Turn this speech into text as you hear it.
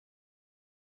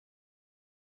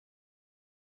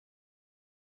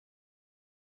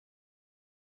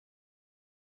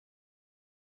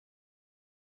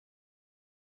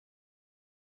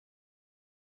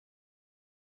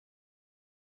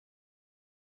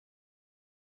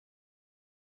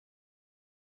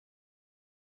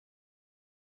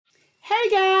Hey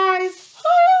guys!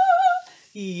 Woo!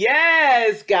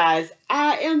 Yes, guys,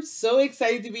 I am so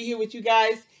excited to be here with you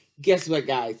guys. Guess what,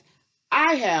 guys?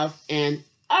 I have an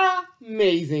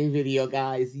amazing video,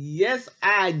 guys. Yes,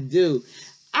 I do.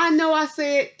 I know I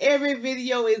said every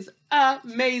video is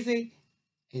amazing,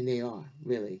 and they are,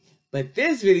 really. But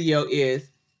this video is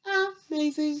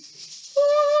amazing.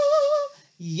 Woo!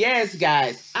 Yes,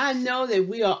 guys, I know that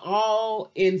we are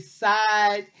all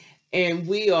inside and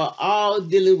we are all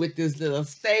dealing with this little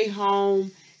stay home,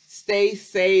 stay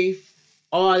safe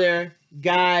order.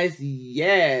 Guys,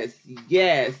 yes,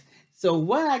 yes. So,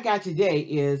 what I got today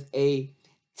is a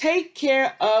take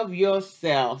care of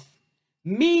yourself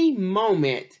me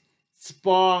moment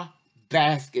spa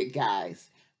basket, guys.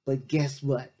 But guess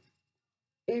what?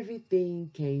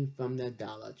 Everything came from the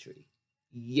Dollar Tree.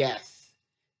 Yes.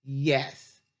 Yes.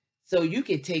 So you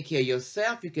can take care of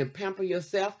yourself. You can pamper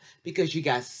yourself because you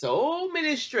got so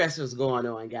many stressors going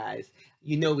on, guys.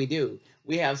 You know we do.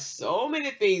 We have so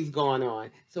many things going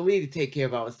on. So we need to take care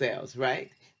of ourselves, right?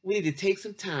 We need to take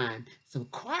some time, some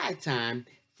quiet time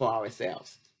for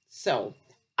ourselves. So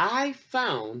I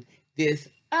found this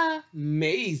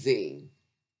amazing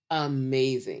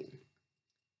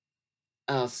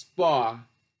spa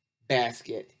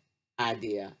basket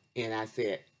idea, and I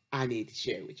said I need to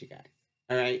share it with you guys.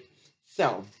 All right.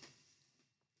 So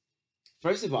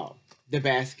first of all, the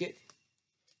basket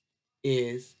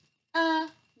is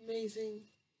amazing.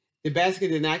 The basket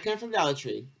did not come from Dollar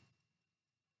Tree.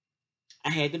 I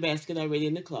had the basket already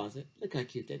in the closet. Look how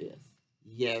cute that is.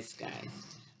 Yes, guys.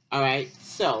 All right.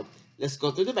 So let's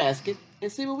go through the basket and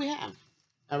see what we have.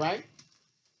 All right.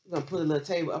 We're gonna put a little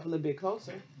table up a little bit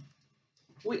closer.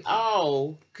 We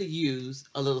all could use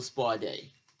a little spa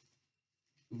day,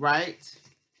 right?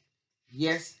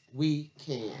 Yes, we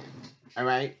can. All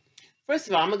right. First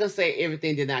of all, I'm going to say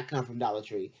everything did not come from Dollar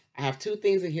Tree. I have two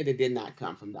things in here that did not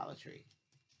come from Dollar Tree.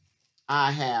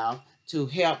 I have to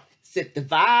help set the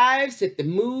vibe, set the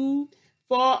mood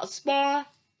for a spa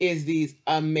is these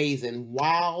amazing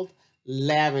wild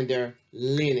lavender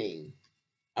linen.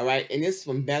 All right. And this is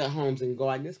from Better Homes and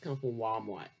Garden. This comes from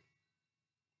Walmart.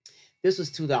 This was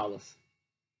 $2.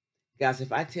 Guys,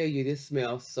 if I tell you this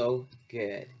smells so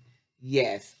good.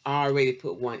 Yes, I already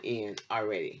put one in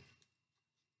already.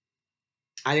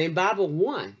 I didn't buy but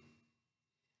one.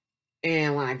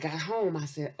 And when I got home, I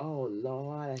said, oh,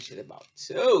 Lord, I should have bought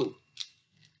two.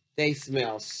 They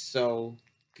smell so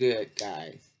good,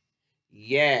 guys.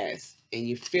 Yes. And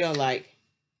you feel like,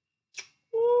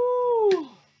 ooh,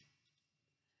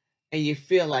 and you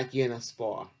feel like you're in a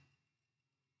spa.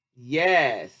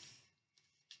 Yes.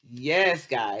 Yes,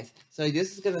 guys. So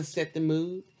this is going to set the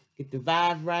mood, get the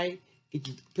vibe right. Get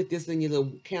you put this in your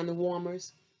little candle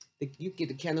warmers. You get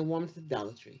the candle warmers at the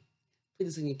Dollar Tree. Put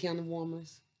this in your candle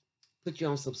warmers. Put you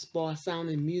on some spa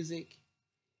sounding music.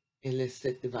 And let's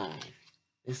set the vibe.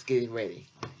 Let's get it ready.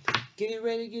 Get it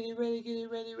ready, get it ready, get it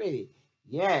ready, ready.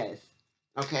 Yes.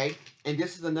 Okay. And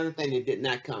this is another thing that did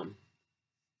not come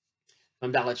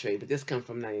from Dollar Tree, but this comes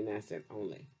from 99 cents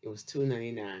only. It was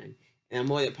 $2.99. And I'm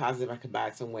more than positive I could buy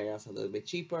it somewhere else a little bit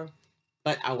cheaper.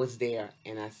 But I was there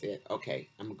and I said, okay,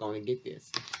 I'm going to get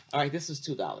this. All right, this was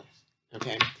 $2.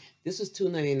 Okay. This was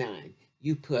 $2.99.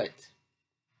 You put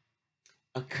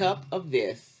a cup of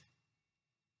this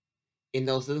in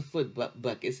those little foot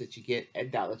buckets that you get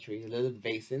at Dollar Tree, little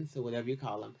basins or whatever you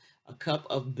call them, a cup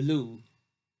of blue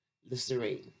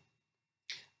Listerine,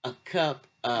 a cup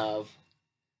of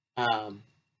um,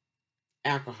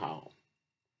 alcohol,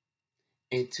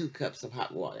 and 2 cups of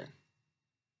hot water.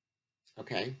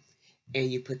 Okay, and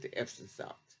you put the Epsom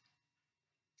salt,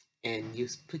 and you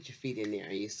put your feet in there,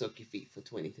 and you soak your feet for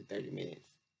 20 to 30 minutes.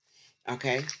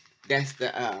 Okay, that's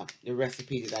the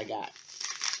recipe that I got.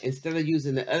 Instead of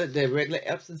using the regular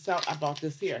Epsom salt, I bought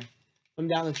this here from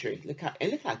Dollar Tree. Look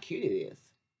how cute it is.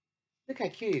 Look how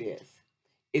cute it is.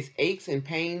 It's aches and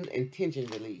pains and tension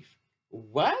relief.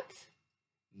 What?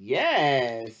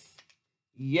 Yes.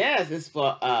 Yes, it's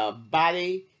for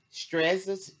body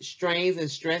stresses, strains and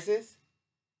stresses,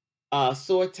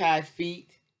 sore tied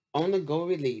feet, on the go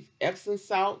relief, Epsom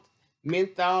salt,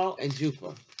 menthol, and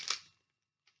jupiter.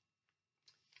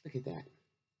 Look at that.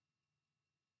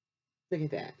 Look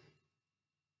at that.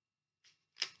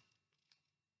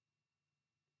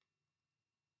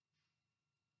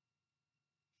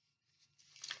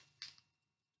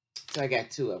 So I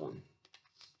got two of them.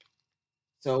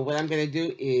 So what I'm gonna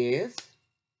do is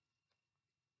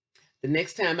the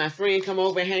next time my friend come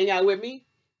over and hang out with me,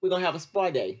 we're gonna have a spa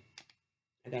day.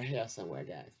 I got hair somewhere,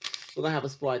 guys. We're gonna have a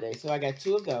spa day. So I got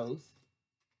two of those.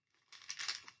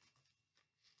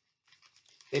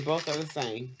 They both are the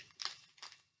same.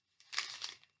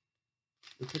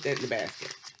 We put that in the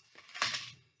basket.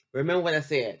 Remember what I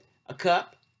said. A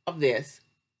cup of this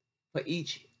for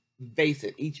each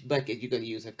basin, each bucket. You're going to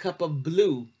use a cup of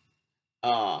blue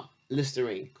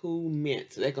Listerine, cool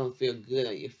mint. So they're going to feel good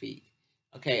on your feet.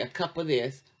 Okay, a cup of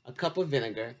this, a cup of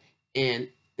vinegar, and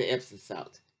the Epsom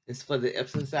salt. It's for the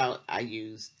Epsom salt I'm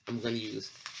going to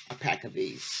use a pack of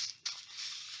these.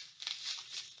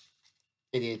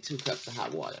 And then 2 cups of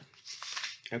hot water.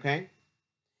 Okay?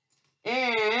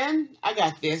 And I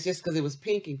got this just because it was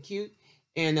pink and cute.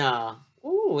 And,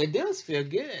 ooh, it does feel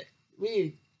good.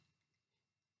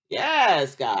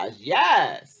 Yes, guys,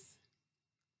 yes.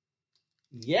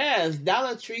 Yes,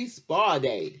 Dollar Tree Spa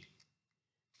Day.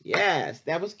 Yes,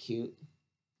 that was cute.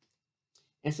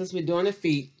 And since we're doing the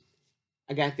feet,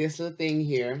 I got this little thing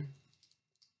here.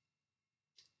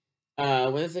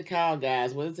 What is it called,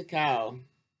 guys? What is it called?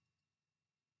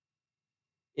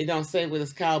 It don't say what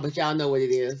it's called, but y'all know what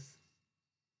it is.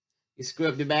 You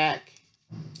scrub the back,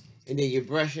 and then you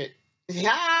brush it.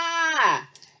 Ah!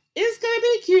 It's gonna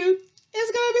be cute.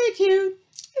 It's gonna be cute.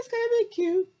 It's gonna be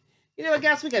cute. You know what,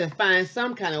 guys? We gotta find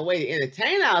some kind of way to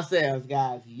entertain ourselves,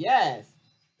 guys. Yes.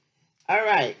 All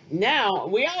right. Now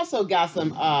we also got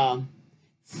some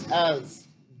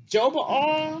joba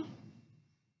oil,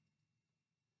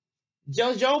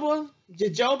 jojoba.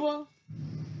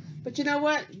 But you know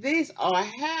what? These are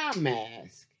hair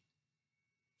masks.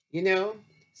 You know,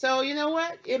 so you know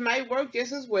what? It might work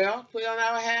just as well. Put on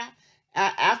our hair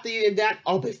after you're done,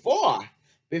 or before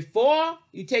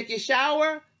you take your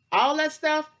shower, all that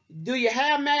stuff. Do your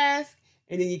hair mask,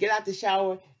 and then you get out the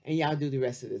shower, and y'all do the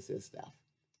rest of this stuff.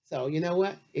 So you know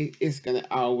what? It's gonna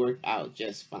all work out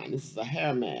just fine. This is a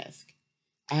hair mask.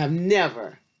 I have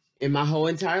never in my whole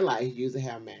entire life used a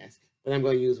hair mask, but I'm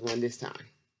going to use one this time.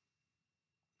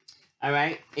 All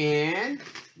right, and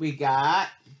we got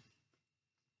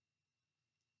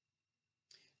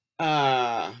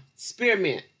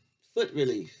spearmint foot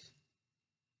relief,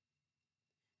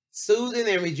 soothing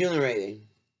and rejuvenating.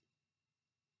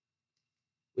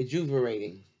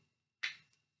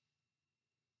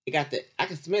 It got the, I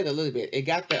can smell it a little bit. It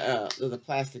got the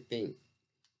plastic thing,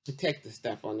 protective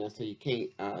stuff on there so you can't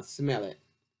smell it.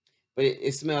 But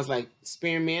it smells like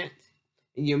spearmint,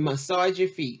 and you massage your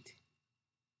feet.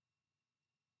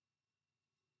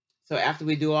 So after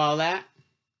we do all that,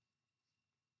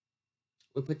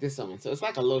 we put this on. So it's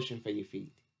like a lotion for your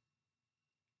feet.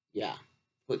 Yeah,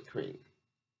 foot cream.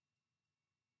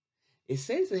 It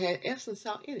says it had Epsom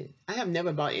salt in it. I have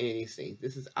never bought any of these things.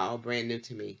 This is all brand new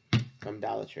to me from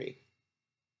Dollar Tree.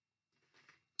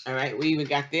 All right, we even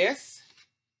got this.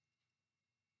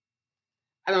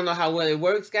 I don't know how well it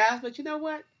works, guys, but you know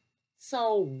what?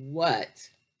 So what?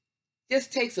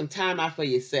 Just take some time out for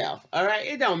yourself. All right,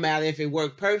 it don't matter if it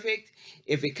worked perfect,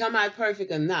 if it come out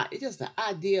perfect or not. It's just the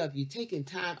idea of you taking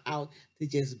time out to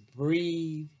just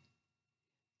breathe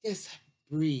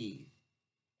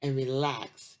and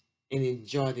relax and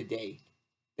enjoy the day.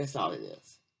 That's all it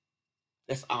is.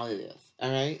 That's all it is.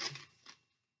 All right.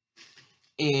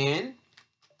 And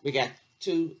we got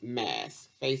 2 masks,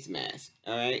 face masks.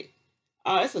 All right.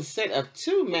 Oh, it's a set of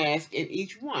 2 masks in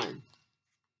each one.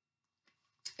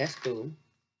 That's cool.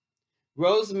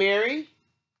 Rosemary,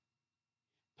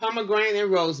 pomegranate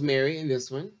and rosemary in this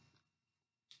one.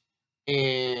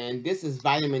 And this is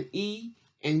vitamin E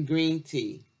and green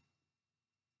tea.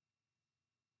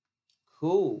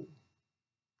 Cool.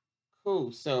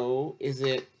 Cool. So is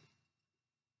it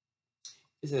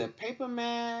a paper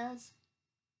mask?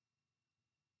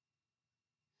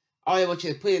 Oh, they want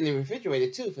you to put it in the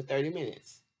refrigerator too for 30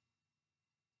 minutes.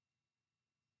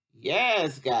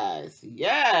 Yes, guys.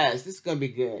 Yes, this is gonna be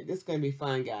good. This is gonna be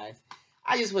fun, guys.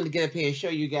 I just want to get up here and show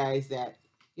you guys that,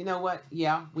 you know what?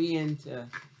 Yeah, we into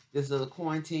this little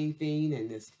quarantine thing and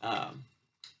this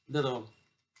little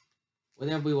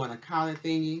whatever we want to call it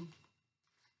thingy,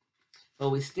 but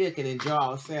we still can enjoy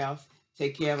ourselves,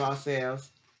 take care of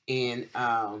ourselves, and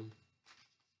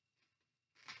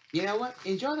you know what?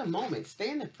 Enjoy the moment. Stay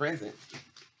in the present.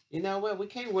 You know what? We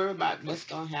can't worry about what's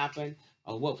gonna happen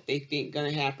or what they think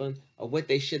gonna happen or what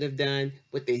they should have done,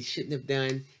 what they shouldn't have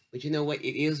done. But you know what?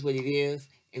 It is what it is,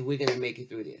 and we're gonna make it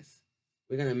through this.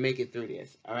 We're gonna make it through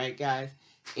this. All right, guys.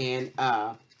 And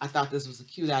I thought this was a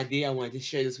cute idea. I wanted to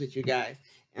share this with you guys,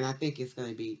 and I think it's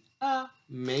gonna be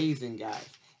amazing, guys.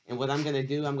 And what I'm gonna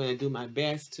do my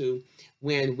best to,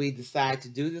 when we decide to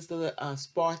do this little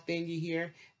spa thingy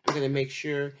here, I'm gonna make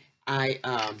sure I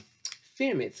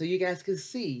film it so you guys can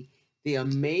see the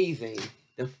amazing,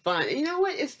 the fun. And you know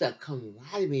what? It's the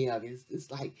camaraderie of it.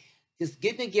 It's like just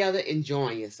getting together,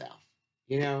 enjoying yourself.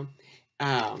 You know,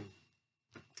 um,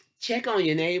 check on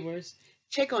your neighbors,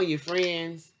 check on your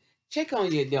friends, check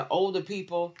on the older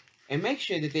people and make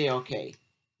sure that they're okay.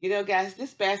 You know, guys,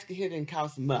 this basket here didn't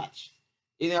cost much.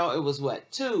 You know, it was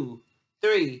what? 2,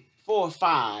 3, 4,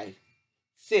 5,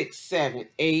 6, 7,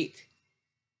 8,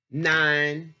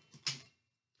 9,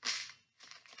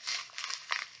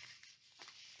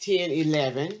 10,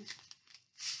 11.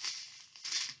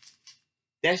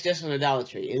 That's just from the Dollar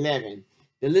Tree. 11.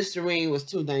 The Listerine was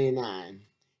 $2.99.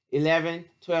 11,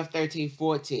 12, 13,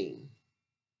 14.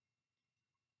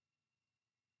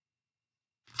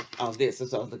 Oh, this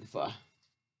is what I was looking for.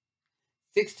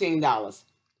 $16.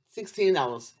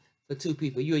 $16 for two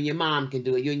people. You and your mom can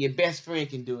do it. You and your best friend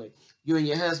can do it. You and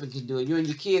your husband can do it. You and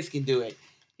your kids can do it.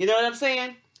 You know what I'm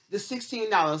saying? The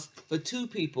 $16 for two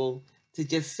people to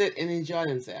just sit and enjoy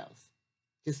themselves.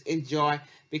 Just enjoy,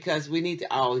 because we need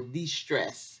to all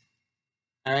de-stress.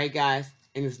 All right, guys?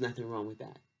 And there's nothing wrong with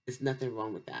that. There's nothing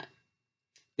wrong with that.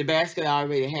 The basket I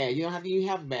already had. You don't have to even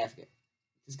have a basket.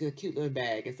 Just get a cute little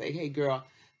bag and say, "Hey, girl,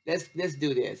 let's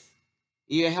do this."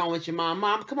 You're at home with your mom.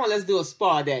 Mom, come on, let's do a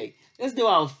spa day. Let's do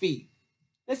our feet.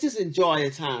 Let's just enjoy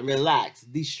the time, relax,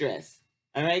 de-stress.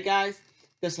 All right, guys?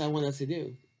 That's what I want us to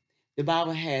do. The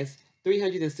Bible has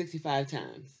 365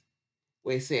 times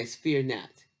where it says, "Fear not."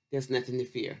 There's nothing to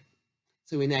fear.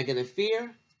 So we're not going to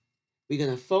fear. We're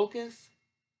going to focus,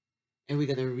 and we're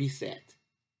going to reset.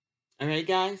 All right,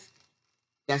 guys?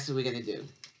 That's what we're going to do.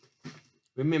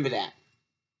 Remember that.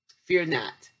 Fear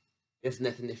not. There's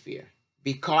nothing to fear.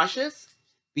 Be cautious.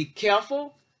 Be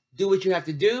careful. Do what you have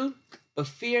to do. But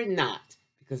fear not,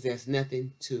 because there's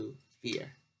nothing to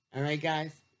fear. All right,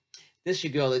 guys? This is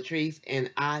your girl Latrice, and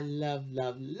I love,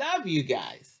 love, love you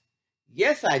guys.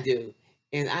 Yes, I do.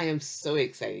 And I am so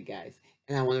excited, guys.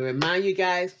 And I want to remind you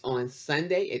guys, on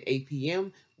Sunday at 8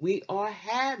 p.m., we are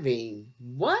having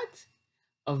what?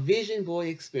 A vision board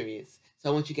experience. So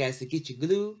I want you guys to get your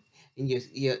glue and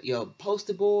your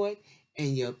poster board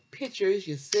and your pictures,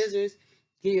 your scissors,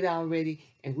 get it all ready,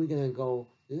 and we're gonna go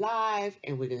live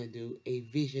and we're gonna do a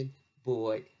vision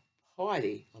board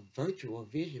party, a virtual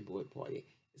vision board party.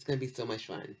 It's gonna be so much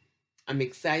fun. I'm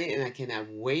excited and I cannot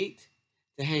wait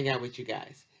to hang out with you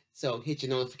guys. So hit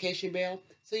your notification bell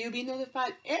so you'll be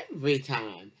notified every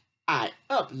time I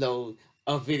upload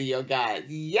a video, guys.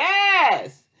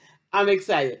 Yes! I'm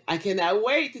excited. I cannot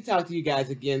wait to talk to you guys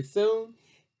again soon.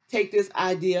 Take this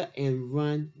idea and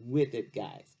run with it,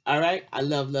 guys. All right? I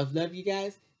love, love, love you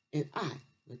guys. And I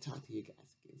will talk to you guys